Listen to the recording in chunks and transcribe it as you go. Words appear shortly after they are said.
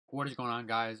What is going on,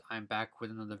 guys? I'm back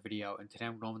with another video, and today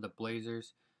I'm going over the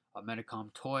Blazers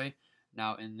Medicom toy.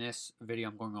 Now in this video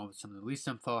I'm going over some of the release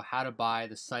info, how to buy,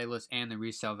 the site list, and the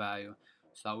resale value.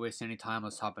 So not waste any time,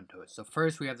 let's hop into it. So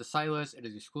first we have the site list. It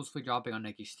is exclusively dropping on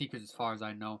Nike sneakers as far as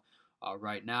I know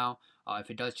right now.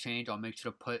 If it does change, I'll make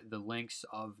sure to put the links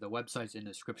of the websites in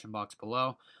the description box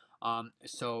below.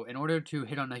 So in order to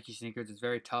hit on Nike sneakers, it's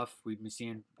very tough. We've been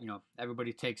seeing,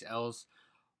 everybody takes L's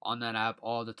on that app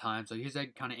all the time. So here's how you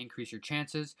kind of increase your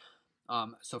chances.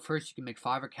 So first, you can make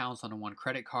 5 accounts on a 1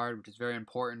 credit card, which is very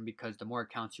important because the more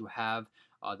accounts you have,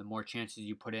 the more chances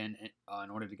you put in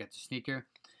order to get the sneaker.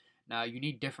 Now, you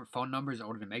need different phone numbers in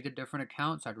order to make the different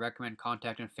accounts. I'd recommend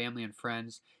contacting family and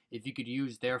friends. If you could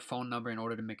use their phone number in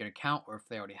order to make an account, or if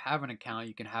they already have an account,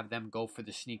 you can have them go for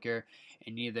the sneaker,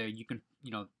 and either you can,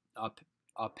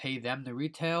 pay them the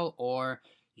retail, or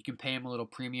you can pay them a little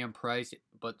premium price,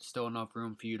 but still enough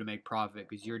room for you to make profit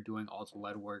because you're doing all the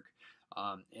lead work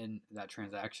in that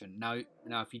transaction. Now,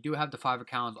 if you do have the 5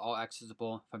 accounts all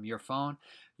accessible from your phone,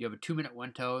 you have a 2-minute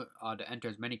window to enter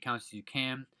as many accounts as you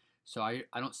can. So I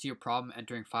don't see a problem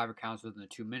entering 5 accounts within the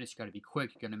 2 minutes. You got to be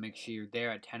quick. You got to make sure you're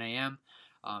there at 10 a.m.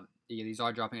 Yeah, these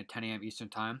are dropping at 10 a.m. Eastern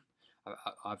time.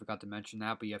 I forgot to mention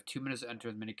that, but you have 2 minutes to enter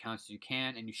as many accounts as you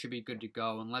can, and you should be good to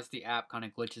go unless the app kind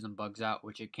of glitches and bugs out,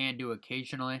 which it can do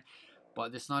occasionally.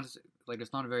 But it's not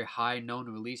a very high known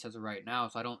release as of right now,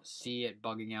 so I don't see it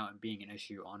bugging out and being an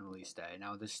issue on release day.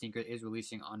 Now, this sneaker is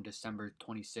releasing on December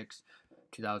 26,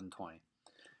 2020.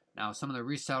 Now, some of the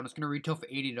resale, it's going to retail for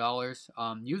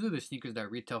 $80. Usually the sneakers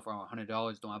that retail for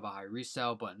 $100 don't have a high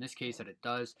resale, but in this case that it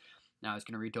does. Now it's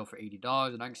going to retail for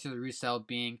 $80, and I can see the resale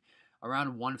being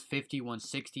around 150,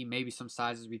 160, maybe some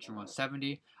sizes reaching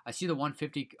 170. I see the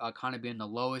 150 kind of being the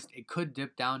lowest. It could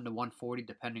dip down to 140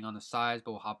 depending on the size,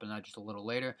 but we'll hop in that just a little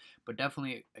later. But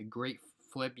definitely a great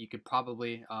flip. You could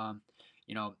probably,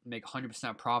 make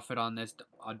 100% profit on this,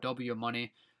 double your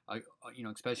money,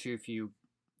 especially if you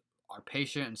are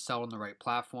patient and sell on the right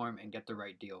platform and get the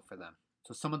right deal for them.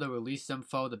 So some of the release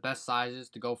info, the best sizes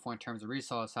to go for in terms of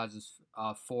resale sizes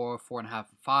 4, 4.5, and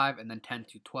 5, and then 10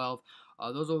 to 12.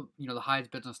 Those are the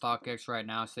highest bids on StockX right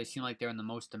now, so they seem like they're in the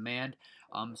most demand.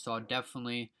 So I'll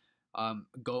definitely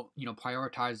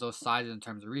prioritize those sizes in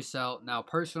terms of resale. Now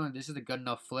personally, this is a good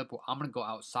enough flip where I'm gonna go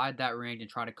outside that range and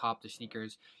try to cop the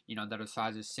sneakers that are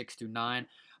sizes 6 through 9.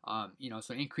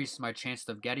 So it increases my chances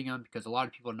of getting them because a lot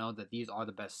of people know that these are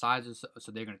the best sizes,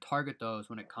 so they're going to target those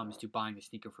when it comes to buying the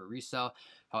sneaker for resale.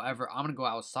 However, I'm going to go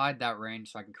outside that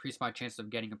range so I can increase my chances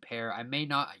of getting a pair. I may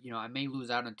not, I may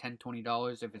lose out on $10,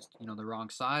 $20 if it's, the wrong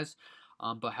size,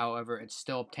 but however, it's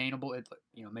still obtainable. It,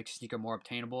 makes a sneaker more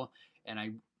obtainable, and I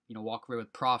walk away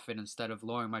with profit instead of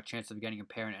lowering my chance of getting a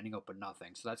pair and ending up with nothing.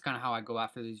 So that's kind of how I go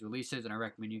after these releases, and I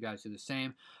recommend you guys do the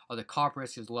same. The cop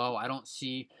risk is low. I don't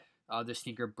see this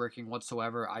sneaker bricking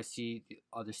whatsoever. I see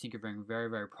the sneaker being very,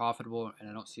 very profitable, and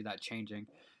I don't see that changing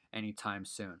anytime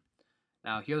soon.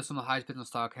 Now, here are some of the highest bids on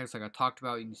StockX. Like I talked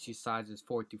about, you can see sizes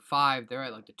 4 through 5. They're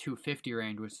at like the 250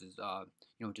 range, which is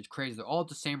which is crazy. They're all at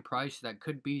the same price. So that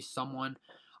could be someone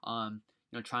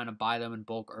trying to buy them in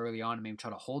bulk early on and maybe try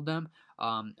to hold them.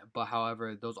 But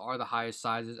however, those are the highest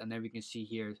sizes, and then we can see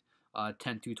here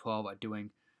 10 through 12 are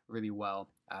doing really well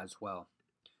as well.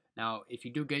 Now, if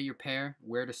you do get your pair,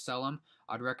 where to sell them,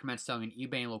 I'd recommend selling on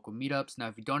eBay and local meetups. Now,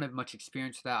 if you don't have much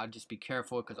experience with that, I'd just be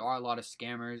careful because there are a lot of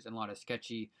scammers and a lot of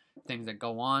sketchy things that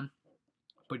go on.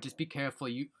 But just be careful.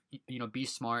 Be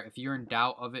smart. If you're in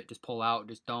doubt of it, just pull out.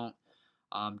 Just don't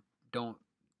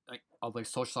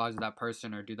socialize with that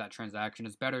person or do that transaction.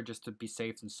 It's better just to be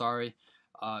safe than sorry.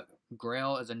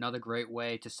 Grail is another great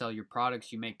way to sell your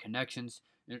products. You make connections,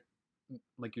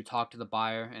 like you talk to the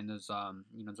buyer, and there's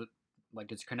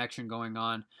there's connection going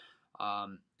on,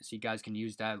 so you guys can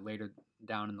use that later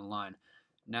down in the line.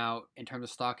 Now, in terms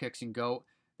of StockX and GOAT,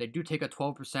 they do take a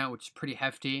 12%, which is pretty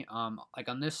hefty. Like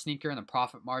on this sneaker and the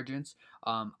profit margins,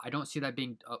 I don't see that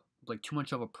being too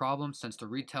much of a problem since the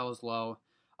retail is low,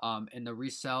 and the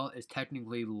resell is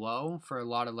technically low for a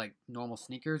lot of normal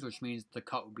sneakers, which means the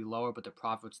cut would be lower, but the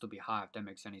profit would still be high, if that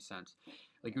makes any sense.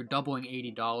 Like you're doubling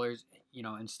 $80,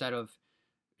 instead of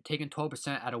taking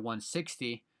 12% out of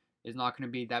 160. Is not going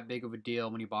to be that big of a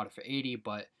deal when you bought it for 80,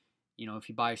 but if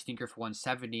you buy a sneaker for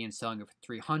 170 and selling it for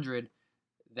 300,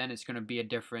 then it's going to be a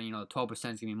different, the 12% is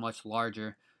going to be much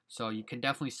larger. So you can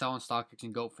definitely sell on StockX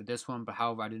and GOAT for this one, but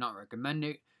however, I do not recommend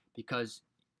it because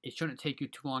it shouldn't take you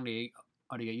too long to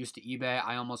get used to eBay.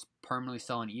 I almost permanently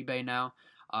sell on eBay now,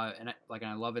 and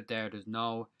I love it there. There's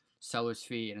no seller's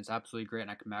fee, and it's absolutely great,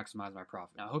 and I can maximize my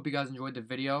profit. Now, I hope you guys enjoyed the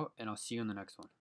video, and I'll see you in the next one.